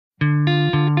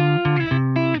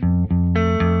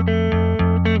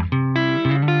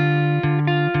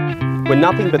When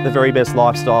nothing but the very best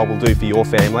lifestyle will do for your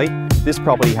family, this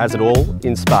property has it all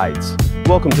in spades.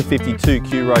 Welcome to 52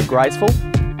 Kew Road,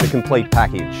 Graceville, the complete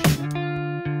package.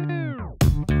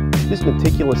 This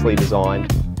meticulously designed,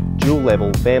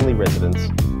 dual-level family residence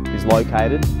is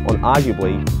located on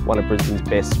arguably one of Brisbane's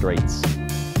best streets,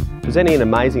 presenting an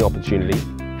amazing opportunity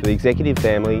for the executive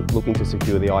family looking to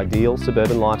secure the ideal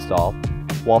suburban lifestyle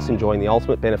whilst enjoying the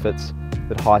ultimate benefits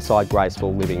that high-side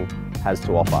Graceville living has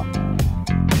to offer.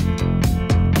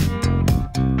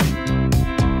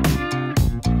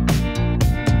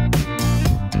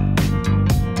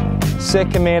 Set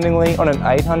commandingly on an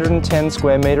 810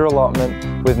 square metre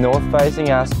allotment with north-facing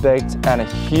aspect and a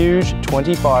huge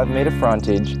 25-metre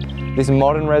frontage, this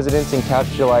modern residence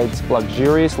encapsulates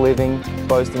luxurious living,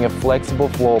 boasting a flexible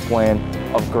floor plan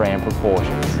of grand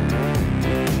proportions.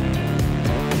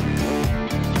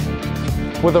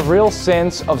 With a real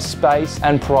sense of space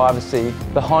and privacy,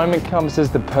 the home encompasses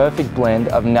the perfect blend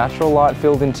of natural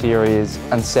light-filled interiors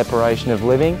and separation of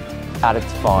living at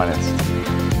its finest.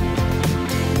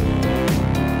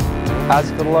 As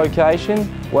for the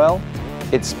location, well,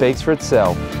 it speaks for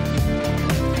itself.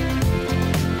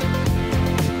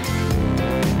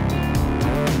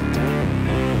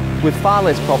 With far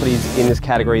less properties in this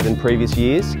category than previous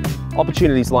years,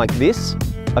 opportunities like this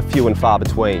are few and far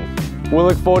between. We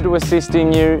look forward to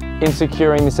assisting you in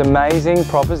securing this amazing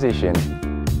proposition.